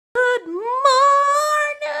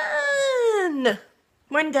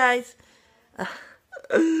Morning, guys. I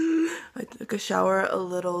took a shower a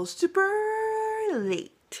little super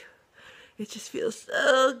late. It just feels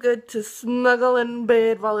so good to snuggle in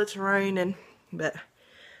bed while it's raining. But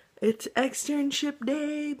it's externship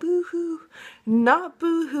day, boo-hoo. Not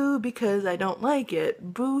boo-hoo because I don't like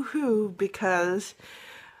it. Boo-hoo because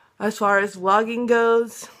as far as vlogging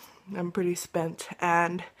goes, I'm pretty spent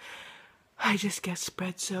and I just get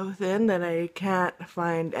spread so thin that I can't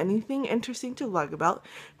find anything interesting to vlog about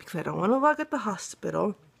because I don't want to vlog at the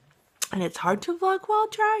hospital. And it's hard to vlog while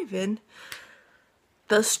driving.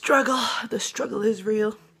 The struggle is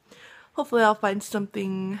real. Hopefully I'll find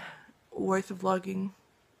something worth vlogging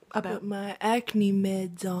about. Put my acne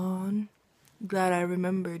meds on. Glad I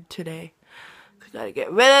remembered today. I gotta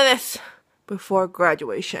get rid of this before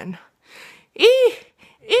graduation.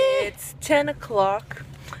 It's 10 o'clock.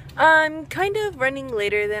 I'm kind of running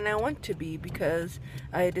later than I want to be because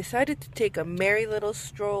I decided to take a merry little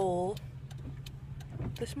stroll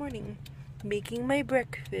this morning. Making my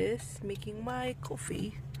breakfast, making my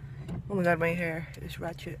coffee. Oh my god, my hair is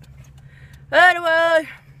ratchet. Anyway,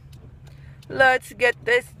 let's get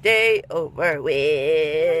this day over with.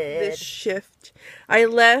 This shift. I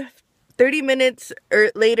left 30 minutes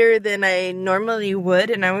later than I normally would,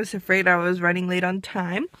 and I was afraid I was running late on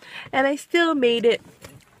time. And I still made it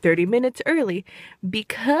 30 minutes early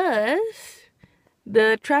because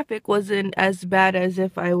the traffic wasn't as bad as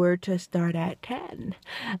if I were to start at 10.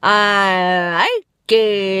 I like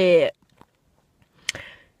it.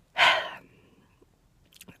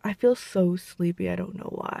 I feel so sleepy. I don't know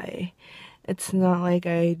why. It's not like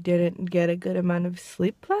I didn't get a good amount of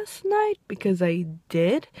sleep last night because I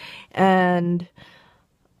did. And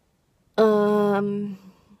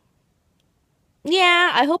yeah,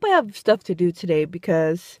 I hope I have stuff to do today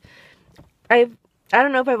because I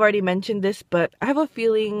don't know if I've already mentioned this, but I have a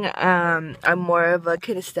feeling I'm more of a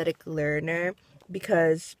kinesthetic learner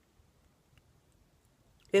because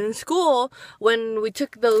in school, when we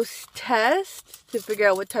took those tests to figure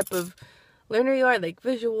out what type of learner you are, like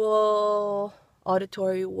visual,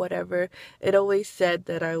 auditory, whatever, it always said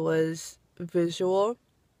that I was visual,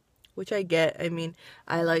 which I get. I mean,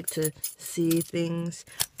 I like to see things,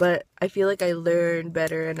 but I feel like I learn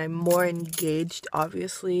better and I'm more engaged,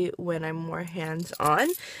 obviously, when I'm more hands-on.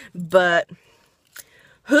 But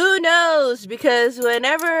who knows? Because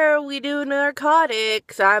whenever we do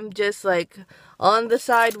narcotics, I'm just like on the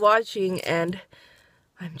side watching and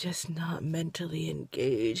I'm just not mentally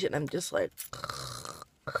engaged and I'm just like,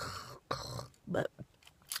 but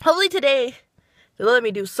hopefully today they'll let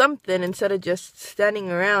me do something instead of just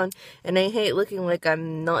standing around, and I hate looking like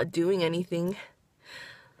I'm not doing anything.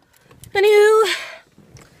 Anywho,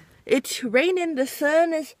 it's raining, the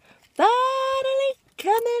sun is finally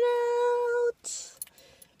coming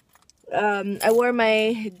out. I wore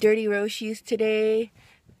my dirty Roshis today.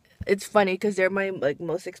 It's funny because they're my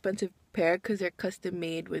most expensive pair because they're custom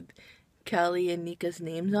made with Callie and Nika's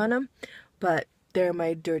names on them, but they're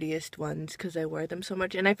my dirtiest ones because I wear them so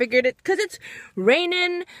much, and I figured it because it's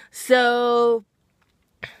raining, so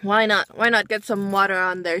why not get some water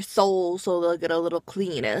on their soles so they'll get a little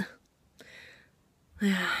cleaner.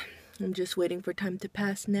 I'm just waiting for time to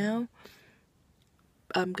pass now.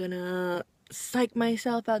 I'm gonna psych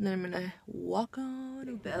myself out and then I'm gonna walk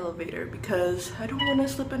on the elevator because I don't want to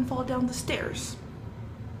slip and fall down the stairs.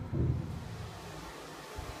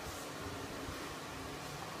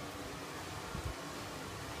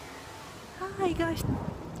 Hi guys,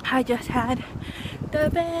 I just had the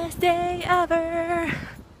best day ever.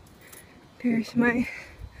 There's my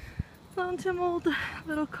lonesome old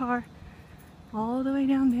little car all the way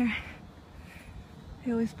down there.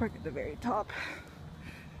 I always park at the very top.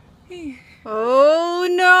 Oh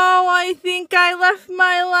no, I think I left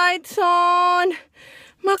my lights on.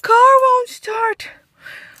 My car won't start.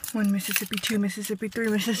 1 Mississippi, 2 Mississippi, 3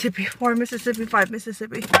 Mississippi, 4 Mississippi, 5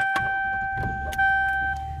 Mississippi.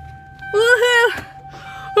 Woohoo!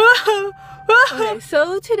 Woohoo! Okay,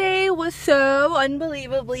 so today was so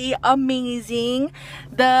unbelievably amazing.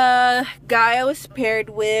 The guy I was paired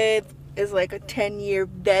with is like a 10-year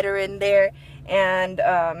veteran there, and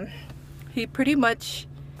he pretty much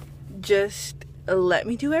just let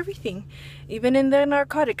me do everything. Even in the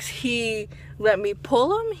narcotics, he let me pull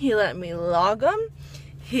them, he let me log them,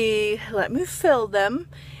 he let me fill them,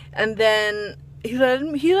 and then he let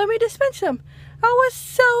me dispense them. I was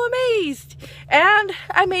so amazed, and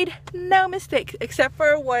I made no mistake except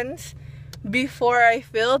for once before I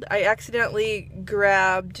filled. I accidentally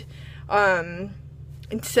grabbed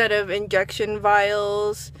instead of injection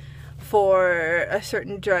vials for a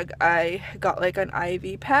certain drug, I got like an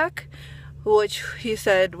IV pack, which he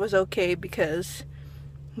said was okay because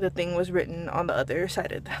the thing was written on the other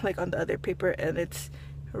side of like on the other paper, and it's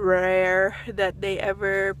rare that they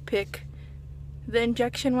ever pick the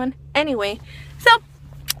injection one. Anyway, so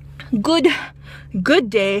good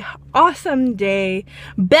day, awesome day,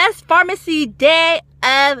 best pharmacy day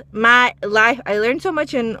of my life. I learned so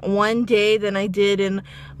much in one day than I did in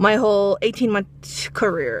my whole 18-month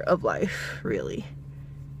career of life, really.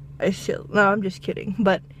 No, I'm just kidding,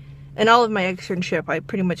 but in all of my externship I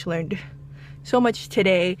pretty much learned so much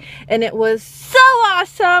today, and it was so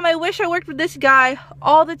awesome. I wish I worked with this guy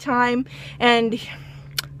all the time, and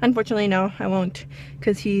unfortunately no, I won't,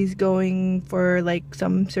 because he's going for like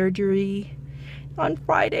some surgery on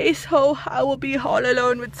Friday, so I will be all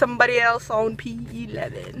alone with somebody else on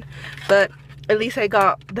P11. But at least I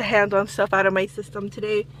got the hands-on stuff out of my system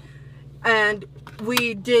today, and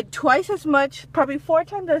we did twice as much, probably 4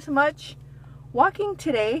 times as much walking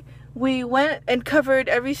today. We went and covered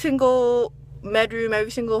every single bedroom,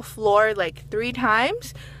 every single floor like 3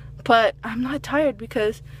 times, but I'm not tired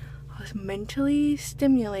because I was mentally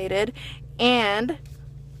stimulated. And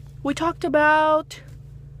we talked about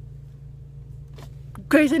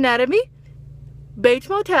Grey's Anatomy, Bates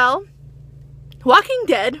Motel, Walking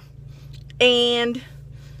Dead, and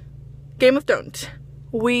Game of Thrones.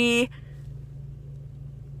 We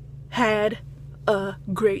had a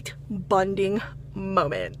great bonding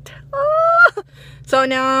moment. So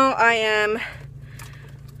now I am,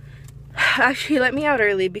 actually let me out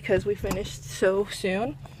early because we finished so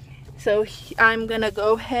soon. So I'm gonna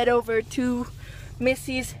go head over to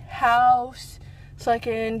Missy's house so I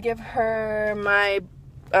can give her my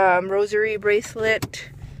rosary bracelet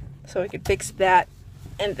so I can fix that,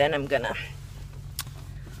 and then I'm gonna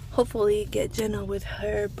hopefully get Jenna with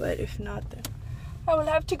her, but if not, then I will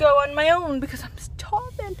have to go on my own because I'm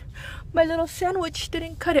starving. My little sandwich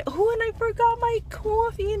didn't cut it. Oh, and I forgot my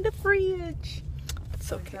coffee in the fridge.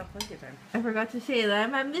 It's okay. I forgot to say that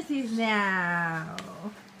I'm at Missy's now.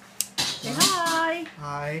 Say hi.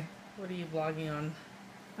 Hi. What are you vlogging on?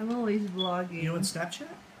 I'm always vlogging. You on Snapchat?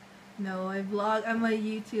 No, I vlog. I'm a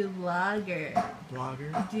YouTube vlogger.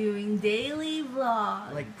 Blogger? Doing daily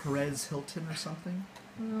vlogs. Like Perez Hilton or something?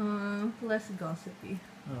 Less gossipy.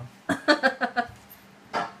 Oh.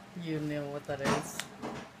 You know what that is,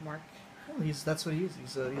 Mark? Well, that's what he is.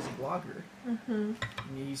 He's a blogger. And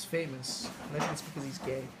he's famous. Maybe it's because he's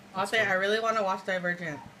gay. I'll say I really want to watch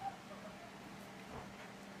Divergent.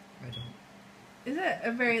 I don't. Is it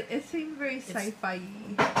a very? It seems very sci-fi.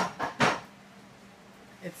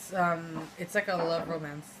 It's like a love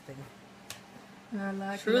romance thing. I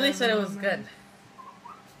like Truly said it was good.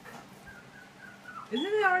 Isn't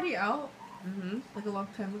it already out? Mm-hmm. Like a long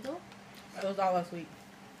time ago? It was all last week.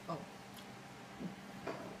 Oh.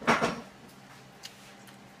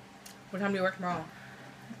 What time do you work tomorrow?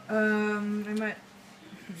 I might.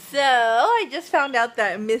 So I just found out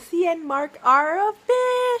that Missy and Mark are a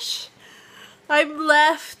fish. I'm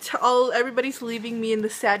left. Everybody's leaving me in the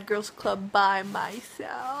Sad Girls Club by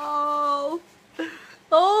myself.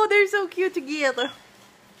 Oh, they're so cute together.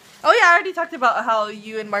 Oh yeah, I already talked about how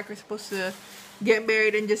you and Mark are supposed to get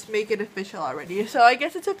married and just make it official already. So I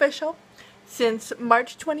guess it's official since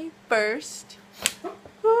March 21st.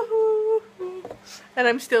 And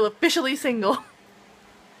I'm still officially single.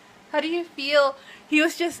 How do you feel?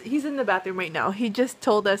 He's in the bathroom right now. He just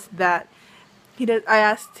told us that I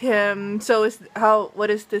asked him, so what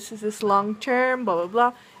is this? Is this long term? Blah, blah,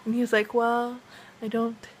 blah. And he was like, well,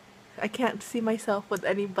 I can't see myself with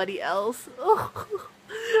anybody else.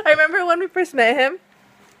 I remember when we first met him,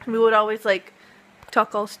 we would always like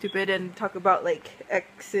talk all stupid and talk about like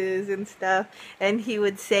exes and stuff. And he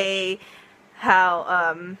would say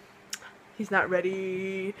how, he's not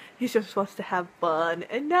ready. He's just supposed to have fun.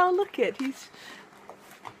 And now look he's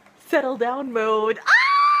settle down mode.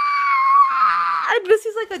 And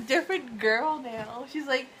Missy's like a different girl now. She's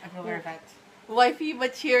like, I feel very fat. Wifey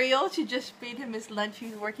material. She just feed him his lunch.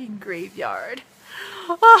 He's working graveyard.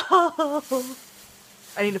 Oh,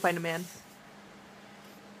 I need to find a man.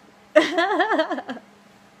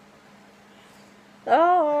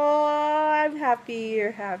 Oh, I'm happy.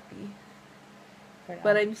 You're happy.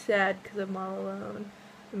 But I'm sad because I'm all alone.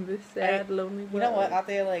 I'm this sad, lonely boy. You know what? Out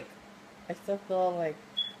there, like, I still feel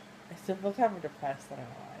kind of depressed. I don't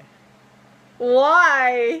know why.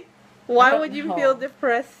 Why? Why would you know. feel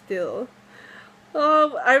depressed still?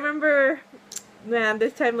 Oh, I remember, man,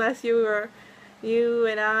 this time last year you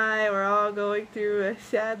and I were all going through a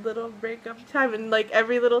sad little breakup time, and like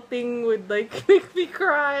every little thing would like make me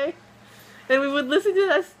cry. And we would listen to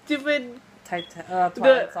that stupid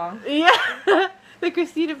Twilight song. Yeah. The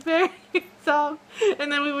Christina Perri song,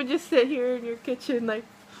 and then we would just sit here in your kitchen like,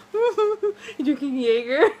 Drinking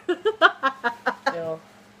Jaeger. Yo,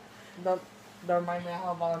 don't remind me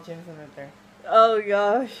how about Jameson right there. Oh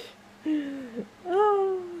gosh.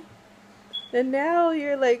 Oh. And now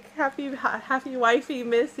you're like happy wifey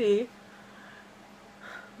Missy.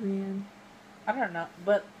 Man. I don't know,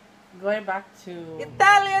 but going back to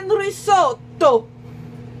Italian risotto.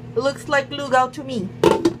 Looks like lugaw to me.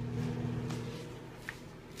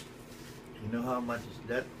 You know how much is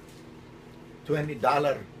that? $20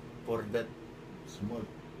 for that small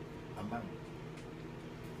amount.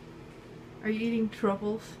 Are you eating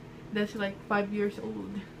truffles? That's like 5 years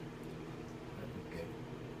old. Okay.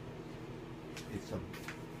 It's some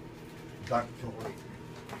dark chocolate.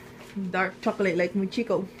 Dark chocolate like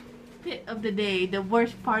Muchiko. Bit of the day, the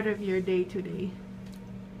worst part of your day today.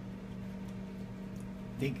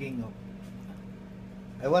 Thinking of,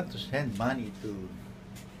 I want to send money to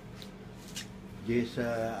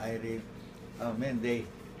Jessa, Irene. Oh man, they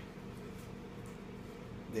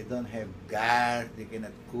don't have gas, they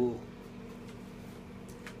cannot cook.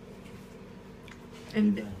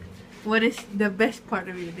 And what is the best part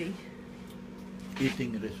of your day?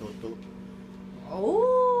 Eating risotto.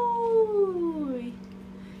 Oh,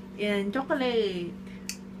 and chocolate.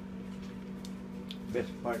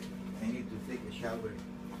 Best part, I need to take a shower.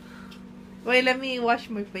 Wait, let me wash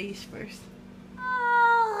my face first.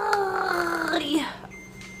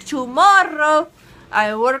 Tomorrow,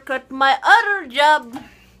 I work at my other job.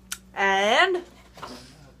 And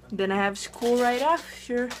then I have school right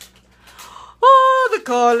after. Oh, the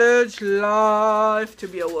college life to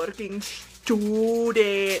be a working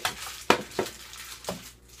student.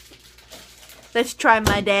 Let's try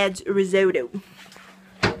my dad's risotto.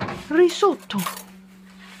 Risotto.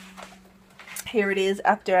 Here it is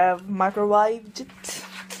after I've microwaved it.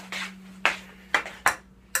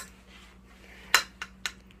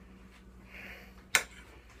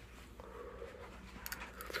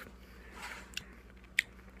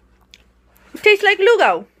 It tastes like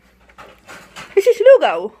lugaw. This is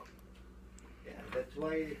lugaw. Yeah, that's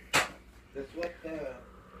what we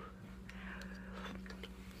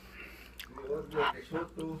order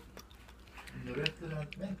risotto in the restaurant.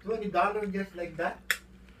 Man, $20 just like that,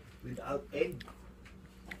 without egg.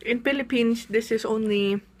 In Philippines, this is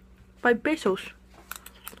only 5 pesos.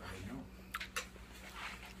 I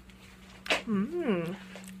know.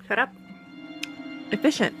 Sarap.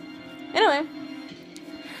 Efficient. Anyway.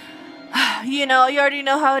 You know, you already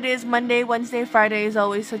know how it is. Monday, Wednesday, Friday is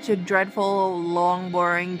always such a dreadful, long,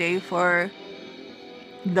 boring day for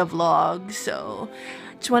the vlog. So,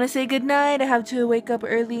 just want to say goodnight. I have to wake up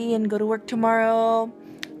early and go to work tomorrow.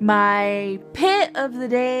 My pit of the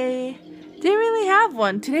day, didn't really have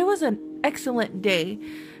one. Today was an excellent day.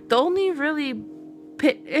 The only really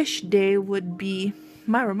pit-ish day would be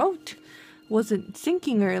my remote wasn't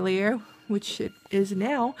syncing earlier, which it is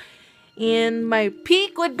now. And my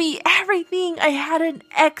peak would be everything. I had an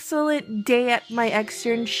excellent day at my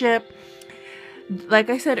externship. Like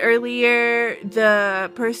I said earlier,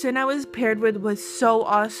 the person I was paired with was so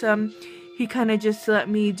awesome. He kind of just let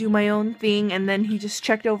me do my own thing, and then he just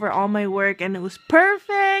checked over all my work, and it was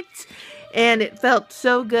perfect. And it felt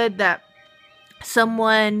so good that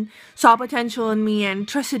someone saw potential in me and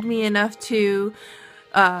trusted me enough to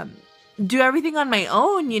do everything on my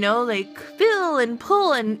own, you know, like fill and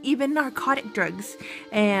pull and even narcotic drugs.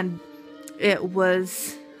 And it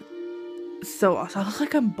was so awesome. I look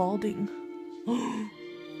like I'm balding.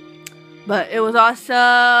 But it was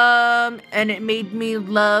awesome, and it made me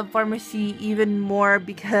love pharmacy even more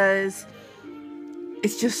because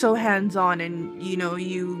it's just so hands-on, and you know,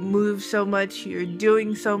 you move so much, you're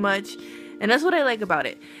doing so much, and that's what I like about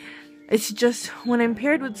it. It's just when I'm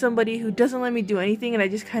paired with somebody who doesn't let me do anything and I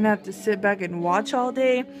just kind of have to sit back and watch all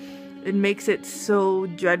day, it makes it so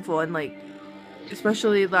dreadful. And like,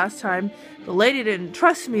 especially last time, the lady didn't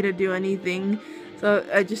trust me to do anything, so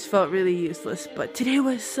I just felt really useless. But today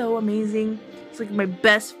was so amazing. It's like my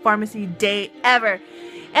best pharmacy day ever.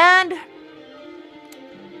 And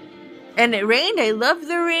it rained. I love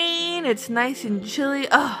the rain. It's nice and chilly.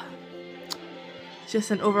 Oh,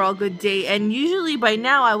 just an overall good day. And usually by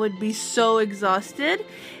now I would be so exhausted,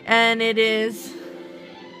 and it is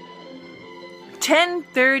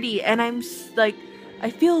 10:30 and I'm like,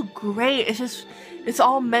 I feel great. It's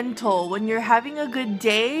all mental. When you're having a good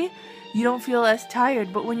day, you don't feel as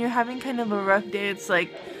tired, but when you're having kind of a rough day, it's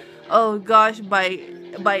like, oh gosh, by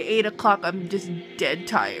 8 o'clock I'm just dead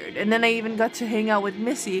tired. And then I even got to hang out with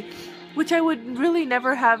Missy, which I would really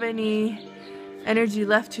never have any energy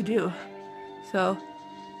left to do. So,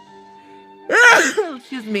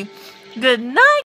 excuse me. Good night.